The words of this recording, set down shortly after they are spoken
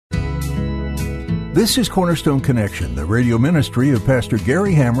This is Cornerstone Connection, the radio ministry of Pastor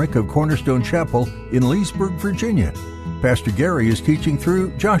Gary Hamrick of Cornerstone Chapel in Leesburg, Virginia. Pastor Gary is teaching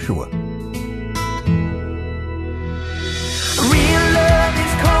through Joshua. Real love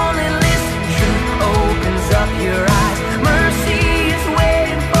is calling, listen, truth opens up your eyes. Mercy is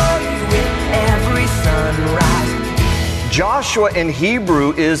waiting for you with every sunrise. Joshua in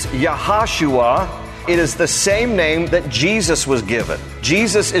Hebrew is Yahashua. It is the same name that Jesus was given.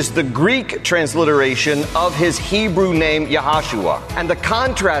 Jesus is the Greek transliteration of his Hebrew name Yahashua. And the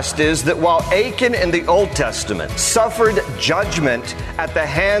contrast is that while Achan in the Old Testament suffered judgment at the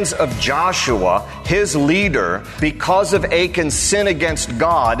hands of Joshua, his leader, because of Achan's sin against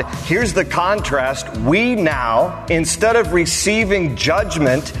God, here's the contrast. We now, instead of receiving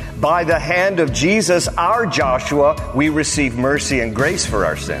judgment by the hand of Jesus, our Joshua, we receive mercy and grace for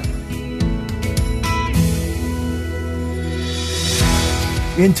our sin.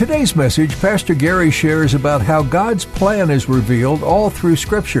 In today's message, Pastor Gary shares about how God's plan is revealed all through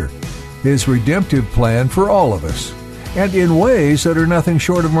Scripture, His redemptive plan for all of us, and in ways that are nothing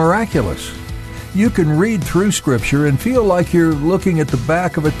short of miraculous. You can read through Scripture and feel like you're looking at the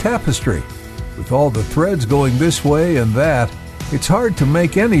back of a tapestry. With all the threads going this way and that, it's hard to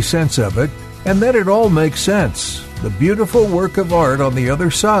make any sense of it, and then it all makes sense. The beautiful work of art on the other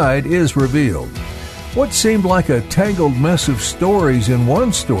side is revealed. What seemed like a tangled mess of stories in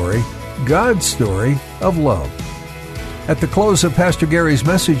one story, God's story of love. At the close of Pastor Gary's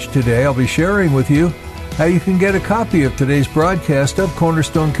message today, I'll be sharing with you how you can get a copy of today's broadcast of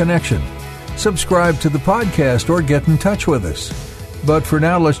Cornerstone Connection. Subscribe to the podcast or get in touch with us. But for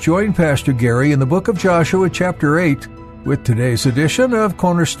now, let's join Pastor Gary in the book of Joshua, chapter 8, with today's edition of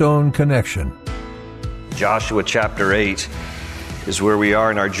Cornerstone Connection. Joshua chapter 8 is where we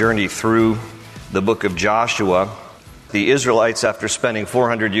are in our journey through the book of Joshua. The Israelites, after spending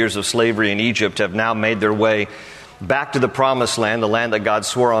 400 years of slavery in Egypt, have now made their way back to the promised land, the land that God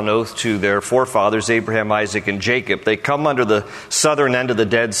swore on oath to their forefathers, Abraham, Isaac, and Jacob. They come under the southern end of the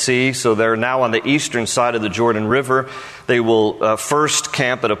Dead Sea, so they're now on the eastern side of the Jordan River. They will first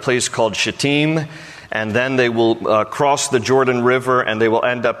camp at a place called Shittim, and then they will cross the Jordan River, and they will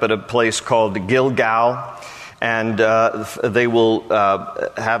end up at a place called Gilgal. And they will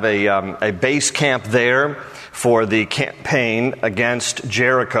have a base camp there for the campaign against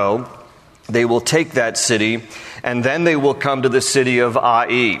Jericho. They will take that city, and then they will come to the city of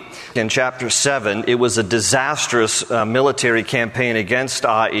Ai. In chapter 7, it was a disastrous military campaign against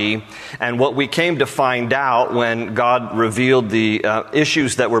Ai, and what we came to find out when God revealed the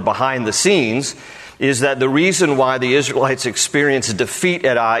issues that were behind the scenes is that the reason why the Israelites experienced defeat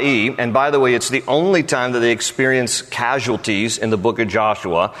at Ai, and by the way, it's the only time that they experience casualties in the book of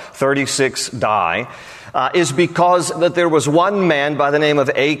Joshua, 36 die, is because that there was one man by the name of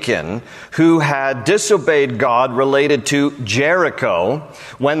Achan who had disobeyed God related to Jericho.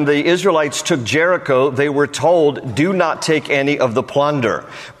 When the Israelites took Jericho, they were told, do not take any of the plunder,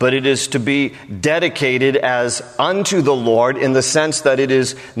 but it is to be dedicated as unto the Lord in the sense that it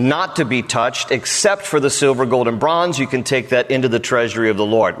is not to be touched except for the silver, gold, and bronze. You can take that into the treasury of the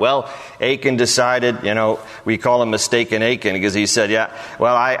Lord. Well, Achan decided, we call him mistaken Achan because he said,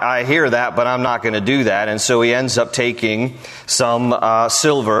 I hear that, but I'm not going to do that. And so he ends up taking some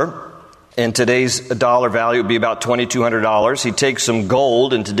silver. In today's dollar value, it would be about $2,200. He takes some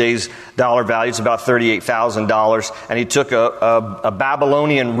gold. In today's dollar value, it's about $38,000. And he took a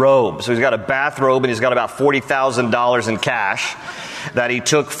Babylonian robe. So he's got a bathrobe, and he's got about $40,000 in cash that he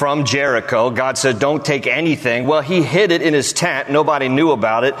took from Jericho. God said, don't take anything. Well, he hid it in his tent. Nobody knew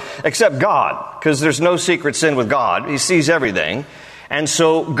about it except God, because there's no secret sin with God. He sees everything. And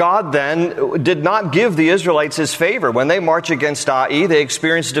so God then did not give the Israelites his favor. When they march against Ai, they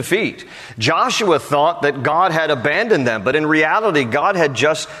experienced defeat. Joshua thought that God had abandoned them, but in reality, God had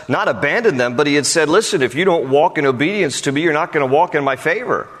just not abandoned them, but he had said, listen, if you don't walk in obedience to me, you're not going to walk in my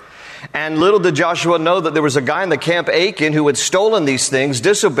favor. And little did Joshua know that there was a guy in the camp, Achan, who had stolen these things,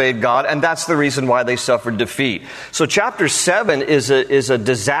 disobeyed God, and that's the reason why they suffered defeat. So chapter 7 is a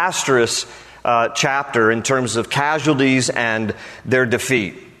disastrous chapter in terms of casualties and their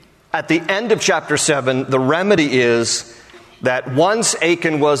defeat. At the end of chapter 7, the remedy is that once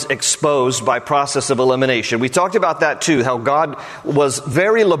Achan was exposed by process of elimination, we talked about that too, how God was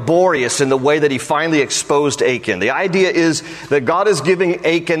very laborious in the way that he finally exposed Achan. The idea is that God is giving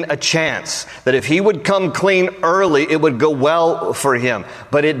Achan a chance, that if he would come clean early, it would go well for him.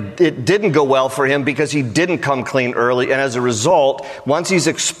 But it didn't go well for him because he didn't come clean early. And as a result, once he's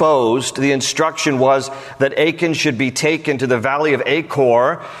exposed, the instruction was that Achan should be taken to the valley of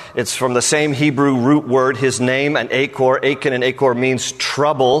Achor. It's from the same Hebrew root word, his name, and Achor. Achan and Achor means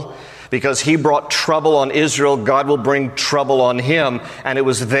trouble. Because he brought trouble on Israel, God will bring trouble on him. And it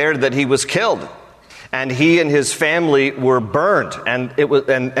was there that he was killed. And he and his family were burned,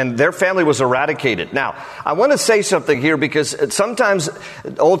 and their family was eradicated. Now, I want to say something here, because sometimes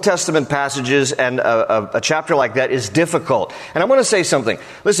Old Testament passages and a chapter like that is difficult. And I want to say something.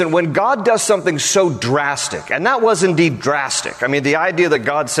 Listen, when God does something so drastic, and that was indeed drastic. I mean, the idea that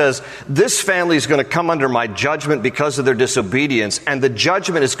God says, this family is going to come under my judgment because of their disobedience, and the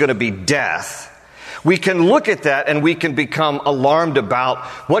judgment is going to be death. We can look at that and we can become alarmed about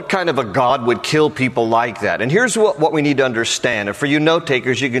what kind of a God would kill people like that. And here's what we need to understand. And for you note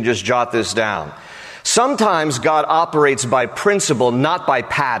takers, you can just jot this down. Sometimes God operates by principle, not by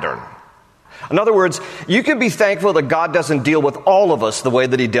pattern. In other words, you can be thankful that God doesn't deal with all of us the way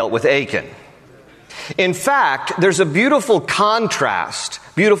that he dealt with Achan. In fact, there's a beautiful contrast,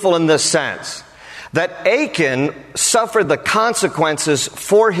 beautiful in this sense, that Achan suffered the consequences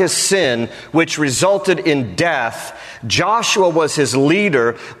for his sin, which resulted in death. Joshua was his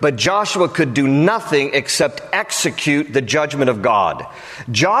leader, but Joshua could do nothing except execute the judgment of God.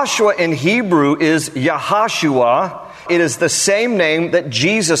 Joshua in Hebrew is Yahushua. It is the same name that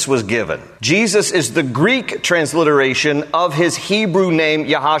Jesus was given. Jesus is the Greek transliteration of his Hebrew name,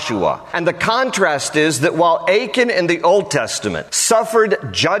 Yahushua. And the contrast is that while Achan in the Old Testament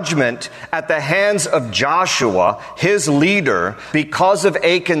suffered judgment at the hands of Joshua, his leader, because of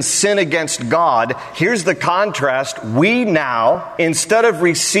Achan's sin against God, here's the contrast. We now, instead of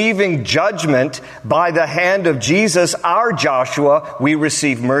receiving judgment by the hand of Jesus, our Joshua, we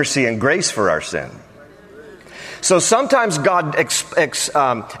receive mercy and grace for our sin. So sometimes God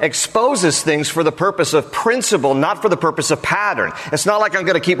exposes things for the purpose of principle, not for the purpose of pattern. It's not like I'm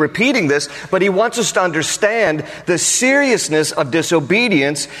going to keep repeating this, but he wants us to understand the seriousness of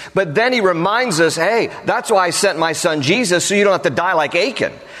disobedience. But then he reminds us, hey, that's why I sent my son Jesus, so you don't have to die like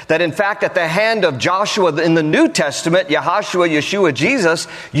Achan. That in fact, at the hand of Joshua in the New Testament, Yeshua, Jesus,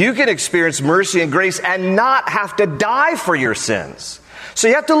 you can experience mercy and grace and not have to die for your sins. So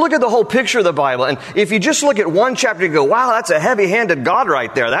you have to look at the whole picture of the Bible. And if you just look at one chapter, you go, wow, that's a heavy-handed God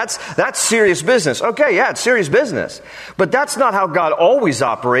right there. That's serious business. Okay, yeah, it's serious business. But that's not how God always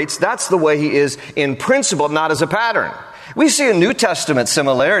operates. That's the way he is in principle, not as a pattern. We see a New Testament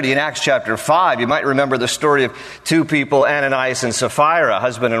similarity in Acts chapter 5. You might remember the story of two people, Ananias and Sapphira,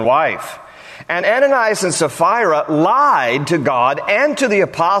 husband and wife. And Ananias and Sapphira lied to God and to the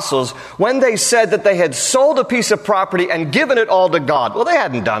apostles when they said that they had sold a piece of property and given it all to God. Well, they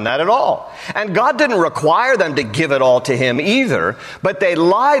hadn't done that at all. And God didn't require them to give it all to him either, but they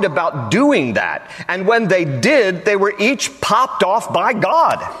lied about doing that. And when they did, they were each popped off by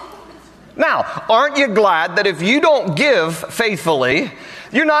God. Now, aren't you glad that if you don't give faithfully,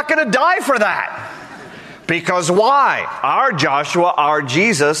 you're not going to die for that? Because why? Our Joshua, our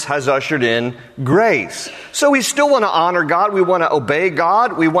Jesus, has ushered in grace. So we still want to honor God. We want to obey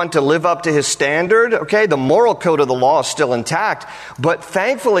God. We want to live up to his standard. Okay, the moral code of the law is still intact. But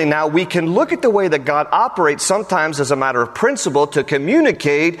thankfully now we can look at the way that God operates sometimes as a matter of principle to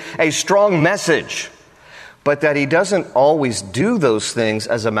communicate a strong message. But that he doesn't always do those things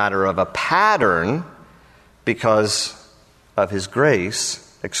as a matter of a pattern because of his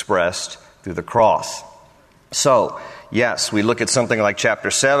grace expressed through the cross. So, yes, we look at something like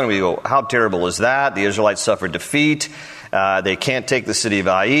chapter 7, we go, how terrible is that? The Israelites suffered defeat. They can't take the city of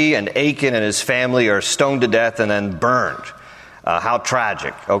Ai, and Achan and his family are stoned to death and then burned. How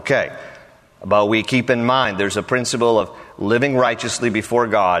tragic. Okay. But we keep in mind there's a principle of living righteously before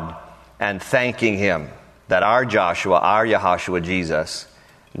God and thanking him that our Joshua, our Yahushua Jesus,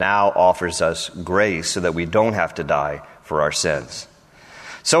 now offers us grace so that we don't have to die for our sins.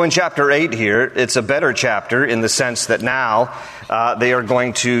 So in chapter 8 here, it's a better chapter in the sense that now they are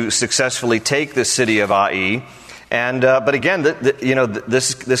going to successfully take the city of Ai. And but again,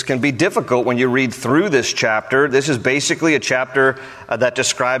 this can be difficult when you read through this chapter. This is basically a chapter that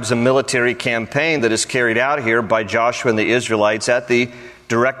describes a military campaign that is carried out here by Joshua and the Israelites at the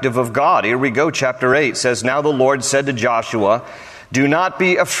directive of God. Here we go, chapter 8 says, "Now the Lord said to Joshua, 'Do not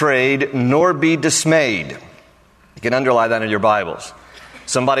be afraid, nor be dismayed.'" You can underline that in your Bibles.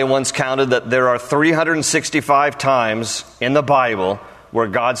 Somebody once counted that there are 365 times in the Bible where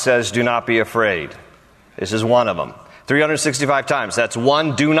God says, "Do not be afraid." This is one of them. 365 times. That's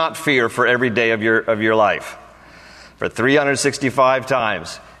one do not fear for every day of your life. For 365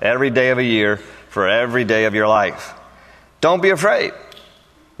 times, every day of a year, for every day of your life. Don't be afraid.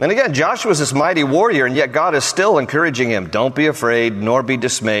 And again, Joshua is this mighty warrior, and yet God is still encouraging him. Don't be afraid, nor be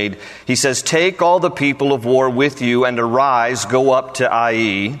dismayed. He says, "Take all the people of war with you, and arise, go up to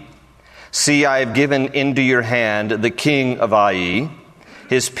Ai. See, I have given into your hand the king of Ai.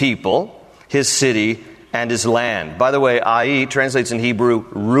 his people, his city, and his land. By the way, Ai translates in Hebrew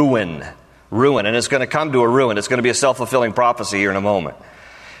ruin. Ruin. And it's going to come to a ruin. It's going to be a self-fulfilling prophecy here in a moment.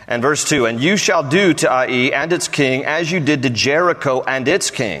 And verse 2, and you shall do to Ai and its king as you did to Jericho and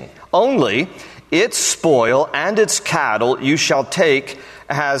its king. Only its spoil and its cattle you shall take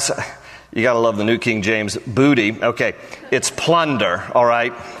as, you got to love the New King James, booty. Okay, it's plunder, all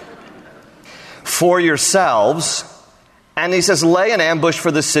right, for yourselves. And he says, lay an ambush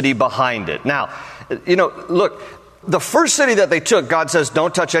for the city behind it. Now, look, the first city that they took, God says,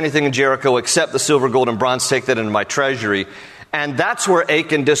 don't touch anything in Jericho except the silver, gold, and bronze. Take that into my treasury. And that's where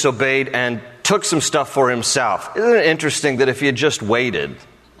Achan disobeyed and took some stuff for himself. Isn't it interesting that if he had just waited?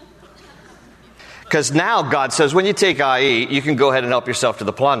 Because now God says, when you take Ai, you can go ahead and help yourself to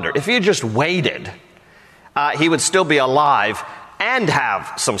the plunder. If he had just waited, he would still be alive and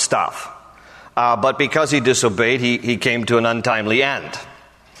have some stuff. But because he disobeyed, he came to an untimely end.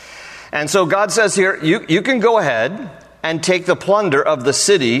 And so God says here, you can go ahead and take the plunder of the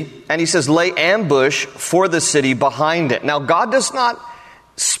city. And he says, lay ambush for the city behind it. Now, God does not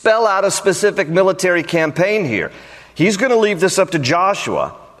spell out a specific military campaign here. He's going to leave this up to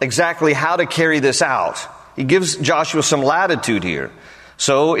Joshua, exactly how to carry this out. He gives Joshua some latitude here.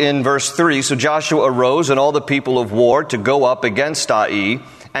 So in verse 3, so Joshua arose and all the people of war to go up against Ai.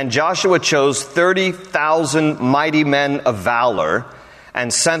 And Joshua chose 30,000 mighty men of valor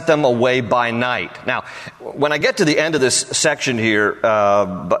and sent them away by night. Now, when I get to the end of this section here,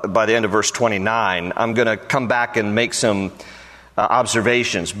 by the end of verse 29, I'm going to come back and make some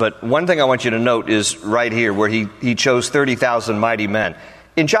observations. But one thing I want you to note is right here where he chose 30,000 mighty men.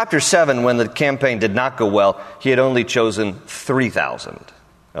 In chapter 7, when the campaign did not go well, he had only chosen 3,000.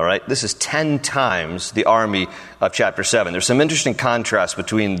 All right, this is 10 times the army of chapter 7. There's some interesting contrast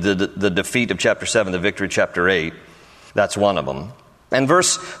between the defeat of chapter 7, the victory of chapter 8. That's one of them. And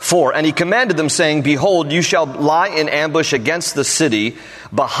verse 4, and he commanded them, saying, behold, you shall lie in ambush against the city,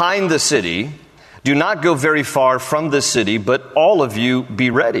 behind the city. Do not go very far from the city, but all of you be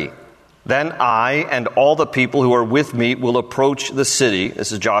ready. Then I and all the people who are with me will approach the city.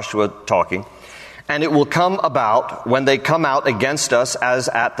 This is Joshua talking. And it will come about when they come out against us as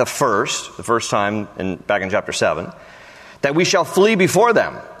at the first time back in chapter 7, that we shall flee before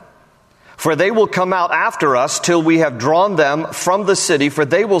them. For they will come out after us till we have drawn them from the city, for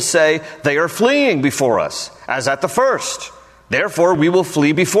they will say, they are fleeing before us, as at the first. Therefore we will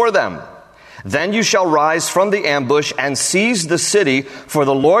flee before them. Then you shall rise from the ambush and seize the city, for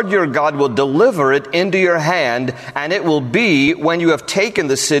the Lord your God will deliver it into your hand, and it will be when you have taken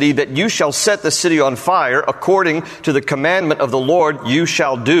the city that you shall set the city on fire, according to the commandment of the Lord you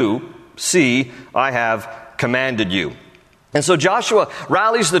shall do. See, I have commanded you. And so Joshua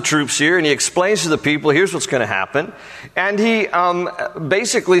rallies the troops here, and he explains to the people, here's what's going to happen. And he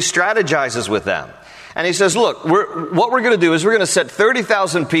basically strategizes with them. And he says, look, what we're going to do is we're going to set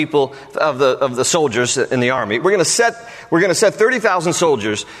 30,000 people of the soldiers in the army. We're going to set 30,000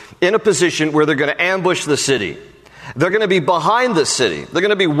 soldiers in a position where they're going to ambush the city. They're going to be behind the city. They're going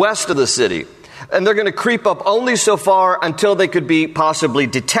to be west of the city. And they're going to creep up only so far until they could be possibly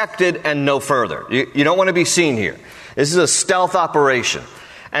detected and no further. You don't want to be seen here. This is a stealth operation.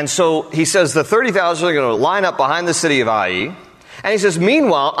 And so he says the 30,000 are going to line up behind the city of Ai. And he says,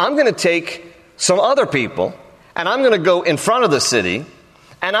 meanwhile, I'm going to take some other people, and I'm going to go in front of the city,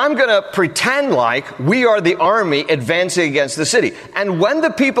 and I'm going to pretend like we are the army advancing against the city. And when the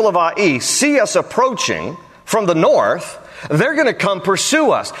people of Ai see us approaching from the north, they're going to come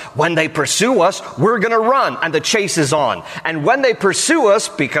pursue us. When they pursue us, we're going to run, and the chase is on. And when they pursue us,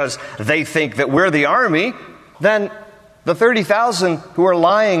 because they think that we're the army, then the 30,000 who are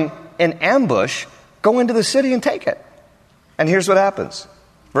lying in ambush go into the city and take it. And here's what happens.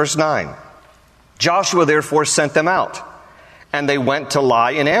 Verse 9. Joshua therefore sent them out, and they went to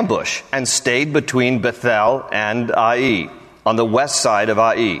lie in ambush and stayed between Bethel and Ai, on the west side of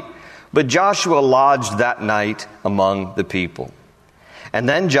Ai. But Joshua lodged that night among the people. And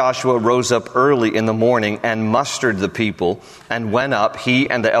then Joshua rose up early in the morning and mustered the people, and went up, he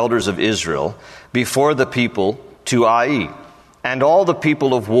and the elders of Israel, before the people to Ai. And all the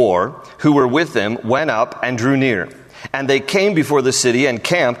people of war who were with him went up and drew near. And they came before the city and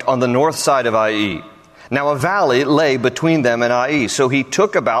camped on the north side of Ai. Now a valley lay between them and Ai. So he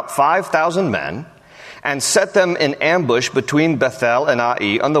took about 5,000 men and set them in ambush between Bethel and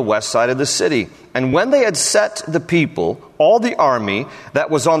Ai on the west side of the city. And when they had set the people, all the army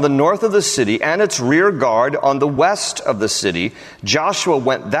that was on the north of the city and its rear guard on the west of the city, Joshua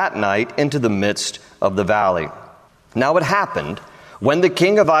went that night into the midst of the valley. Now it happened, when the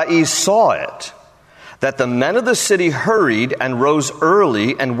king of Ai saw it, that the men of the city hurried and rose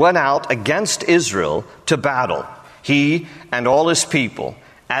early and went out against Israel to battle, he and all his people,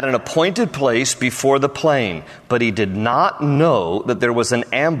 at an appointed place before the plain. But he did not know that there was an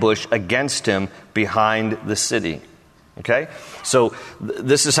ambush against him behind the city. Okay? So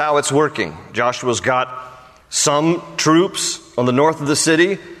this is how it's working. Joshua's got some troops on the north of the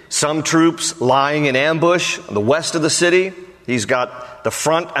city, some troops lying in ambush on the west of the city. He's got the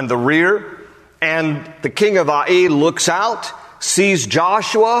front and the rear. And the king of Ai looks out, sees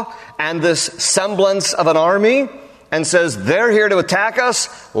Joshua and this semblance of an army, and says, they're here to attack us.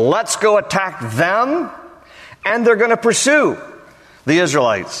 Let's go attack them. And they're going to pursue the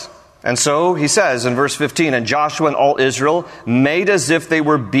Israelites. And so he says in verse 15, and Joshua and all Israel made as if they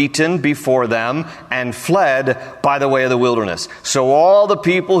were beaten before them and fled by the way of the wilderness. So all the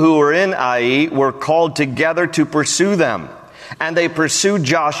people who were in Ai were called together to pursue them. And they pursued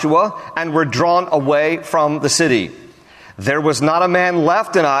Joshua and were drawn away from the city. There was not a man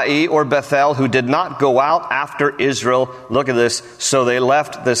left in Ai or Bethel who did not go out after Israel. Look at this. So they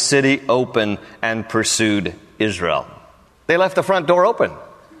left the city open and pursued Israel. They left the front door open.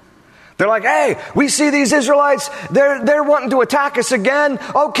 They're like, hey, we see these Israelites. They're wanting to attack us again.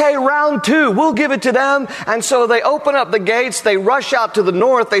 Okay, round two, we'll give it to them. And so they open up the gates. They rush out to the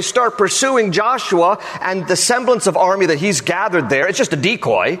north. They start pursuing Joshua and the semblance of army that he's gathered there. It's just a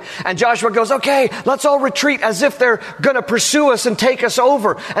decoy. And Joshua goes, okay, let's all retreat as if they're going to pursue us and take us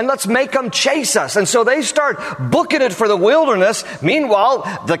over. And let's make them chase us. And so they start booking it for the wilderness.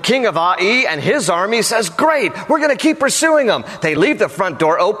 Meanwhile, the king of Ai and his army says, great, we're going to keep pursuing them. They leave the front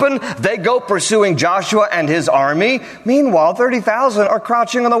door open. They go pursuing Joshua and his army. Meanwhile, 30,000 are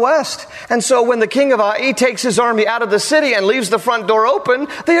crouching on the west. And so when the king of Ai takes his army out of the city and leaves the front door open,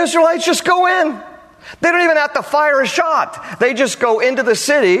 the Israelites just go in. They don't even have to fire a shot. They just go into the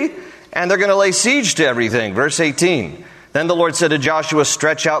city and they're going to lay siege to everything. Verse 18. Then the Lord said to Joshua,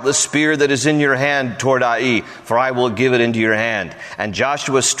 stretch out the spear that is in your hand toward Ai, for I will give it into your hand. And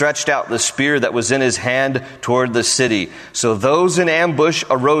Joshua stretched out the spear that was in his hand toward the city. So those in ambush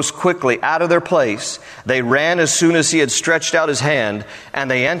arose quickly out of their place. They ran as soon as he had stretched out his hand,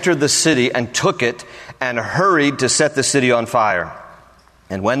 and they entered the city and took it and hurried to set the city on fire.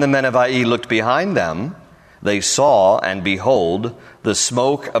 And when the men of Ai looked behind them, they saw, and behold, the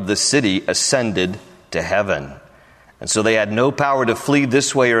smoke of the city ascended to heaven. And so they had no power to flee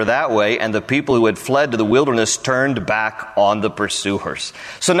this way or that way, and the people who had fled to the wilderness turned back on the pursuers.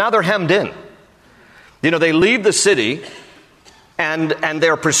 So now they're hemmed in. You know, they leave the city, and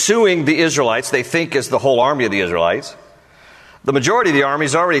they're pursuing the Israelites, they think is the whole army of the Israelites. The majority of the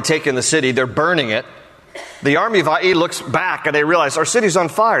army's already taken the city, they're burning it. The army of Ai looks back and they realize our city's on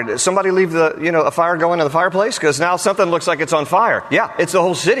fire. Did somebody leave a fire going in the fireplace? Because now something looks like it's on fire. Yeah, it's the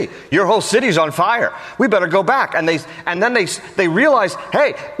whole city. Your whole city's on fire. We better go back. And then they realize,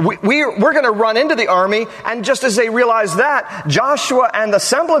 hey, we're going to run into the army. And just as they realize that, Joshua and the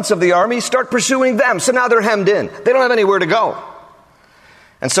semblance of the army start pursuing them. So now they're hemmed in. They don't have anywhere to go.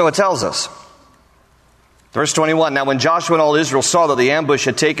 And so it tells us. Verse 21, now when Joshua and all Israel saw that the ambush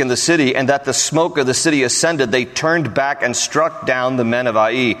had taken the city and that the smoke of the city ascended, they turned back and struck down the men of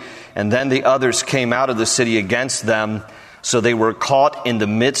Ai. And then the others came out of the city against them. So they were caught in the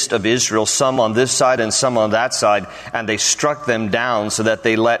midst of Israel, some on this side and some on that side. And they struck them down so that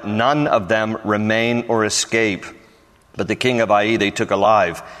they let none of them remain or escape. But the king of Ai they took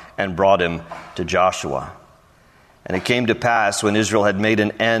alive and brought him to Joshua. And it came to pass, when Israel had made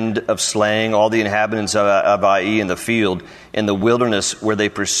an end of slaying all the inhabitants of Ai in the field, in the wilderness where they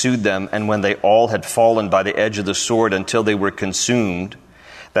pursued them, and when they all had fallen by the edge of the sword until they were consumed,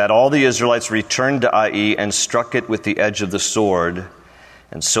 that all the Israelites returned to Ai and struck it with the edge of the sword.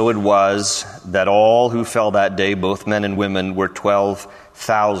 And so it was that all who fell that day, both men and women, were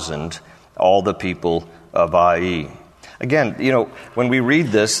 12,000, all the people of Ai. Again, when we read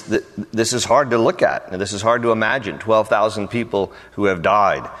this, this is hard to look at. And this is hard to imagine, 12,000 people who have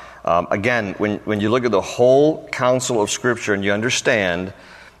died. Again, when you look at the whole counsel of Scripture and you understand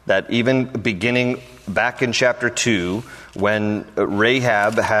that even beginning back in chapter 2, when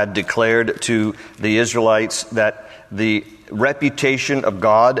Rahab had declared to the Israelites that the reputation of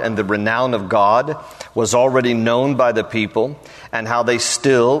God and the renown of God was already known by the people, and how they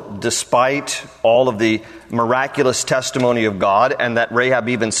still, despite all of the miraculous testimony of God, and that Rahab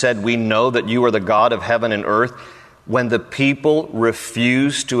even said, we know that you are the God of heaven and earth, when the people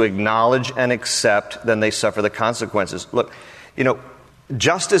refuse to acknowledge and accept, then they suffer the consequences. Look,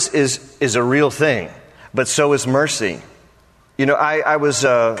 justice is a real thing, but so is mercy. I was,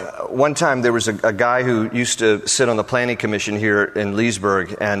 one time there was a guy who used to sit on the planning commission here in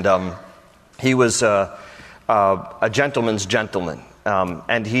Leesburg, and He was a gentleman's gentleman,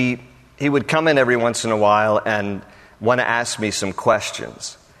 and he would come in every once in a while and want to ask me some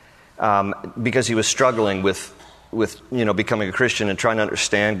questions because he was struggling with becoming a Christian and trying to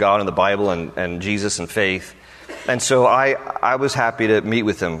understand God and the Bible and Jesus and faith. And so I was happy to meet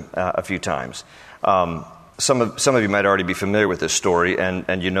with him a few times. Some of you might already be familiar with this story,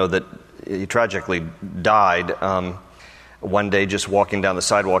 and you know that he tragically died one day just walking down the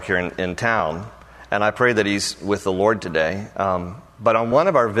sidewalk here in town. And I pray that he's with the Lord today. But on one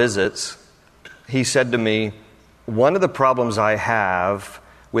of our visits, he said to me, one of the problems I have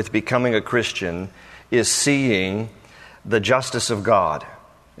with becoming a Christian is seeing the justice of God.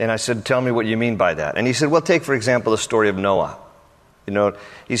 And I said, tell me what you mean by that. And he said, well, take, for example, the story of Noah.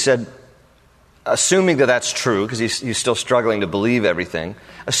 He said, assuming that that's true, because he's still struggling to believe everything,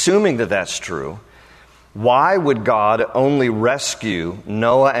 assuming that that's true, why would God only rescue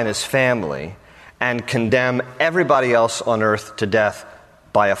Noah and his family and condemn everybody else on earth to death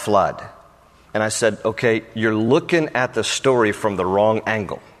by a flood? And I said, okay, you're looking at the story from the wrong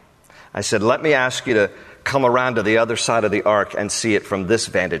angle. I said, let me ask you to come around to the other side of the ark and see it from this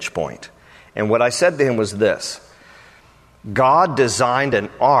vantage point. And what I said to him was this: God designed an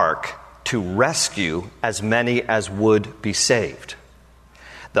ark to rescue as many as would be saved.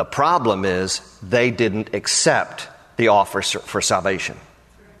 The problem is they didn't accept the offer for salvation.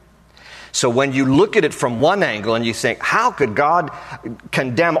 So when you look at it from one angle and you think, how could God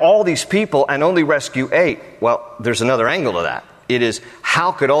condemn all these people and only rescue 8? Well, there's another angle to that. It is,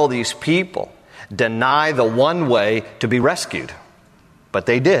 how could all these people deny the one way to be rescued? But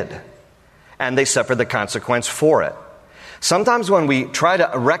they did. And they suffered the consequence for it. Sometimes when we try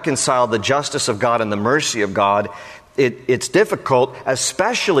to reconcile the justice of God and the mercy of God, it's difficult,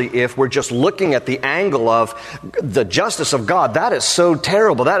 especially if we're just looking at the angle of the justice of God. That is so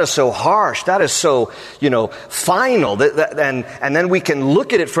terrible. That is so harsh. That is so, final. And then we can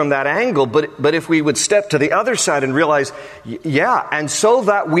look at it from that angle. But if we would step to the other side and realize, and so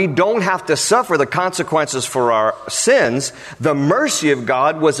that we don't have to suffer the consequences for our sins, the mercy of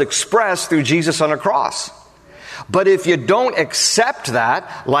God was expressed through Jesus on a cross. But if you don't accept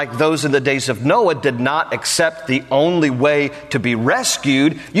that, like those in the days of Noah did not accept the only way to be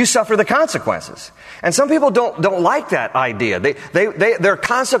rescued, you suffer the consequences. And some people don't like that idea. Their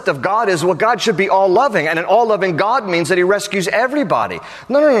concept of God is, well, God should be all-loving, and an all-loving God means that He rescues everybody.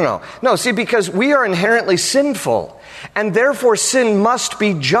 No. No, see, because we are inherently sinful, and therefore sin must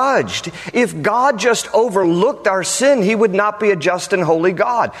be judged. If God just overlooked our sin, He would not be a just and holy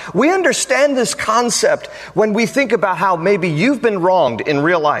God. We understand this concept when we think about how maybe you've been wronged in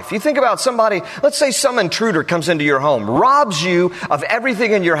real life. You think about somebody, let's say some intruder comes into your home, robs you of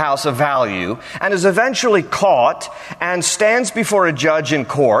everything in your house of value, and is eventually caught and stands before a judge in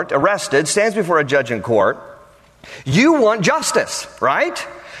court, arrested, stands before a judge in court. You want justice, right?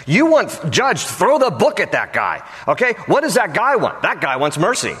 You want judge, throw the book at that guy. Okay? What does that guy want? That guy wants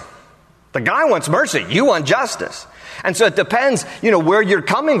mercy. The guy wants mercy. You want justice. And so it depends, where you're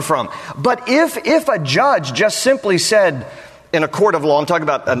coming from. But if a judge just simply said, in a court of law, I'm talking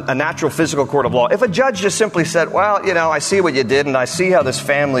about a natural physical court of law, if a judge just simply said, well, I see what you did, and I see how this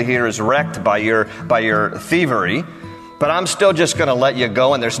family here is wrecked by your thievery, but I'm still just going to let you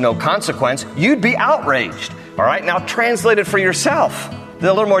go and there's no consequence, you'd be outraged. All right? Now translate it for yourself. It's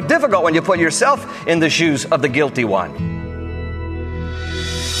a little more difficult when you put yourself in the shoes of the guilty one.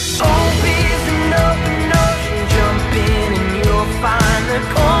 Hope is an open ocean, jump in and you'll find the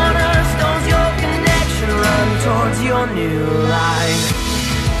cornerstone's your connection, run towards your new life.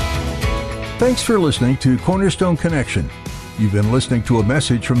 Thanks for listening to Cornerstone Connection. You've been listening to a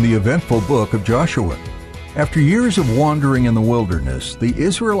message from the eventful book of Joshua. After years of wandering in the wilderness, the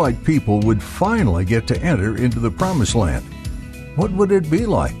Israelite people would finally get to enter into the Promised Land. What would it be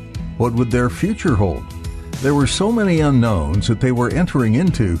like? What would their future hold? There were so many unknowns that they were entering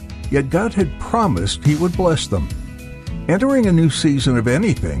into, yet God had promised He would bless them. Entering a new season of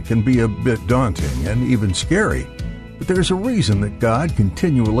anything can be a bit daunting and even scary, but there's a reason that God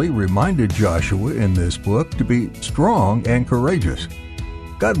continually reminded Joshua in this book to be strong and courageous.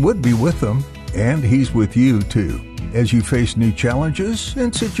 God would be with them, and He's with you too, as you face new challenges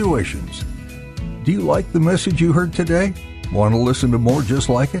and situations. Do you like the message you heard today? Want to listen to more just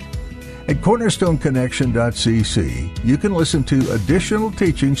like it? At cornerstoneconnection.cc, you can listen to additional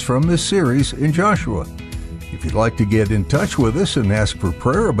teachings from this series in Joshua. If you'd like to get in touch with us and ask for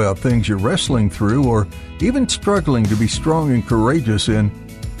prayer about things you're wrestling through or even struggling to be strong and courageous in,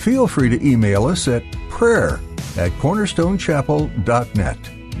 feel free to email us at prayer@cornerstonechapel.net.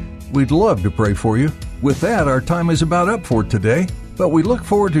 We'd love to pray for you. With that, our time is about up for today. But we look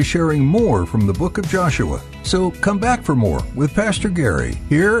forward to sharing more from the book of Joshua. So come back for more with Pastor Gary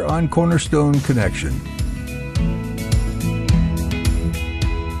here on Cornerstone Connection.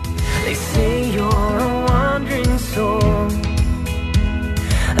 They say you're a wandering soul,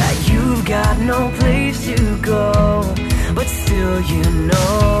 that you've got no place to go, but still you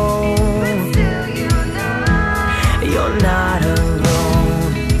know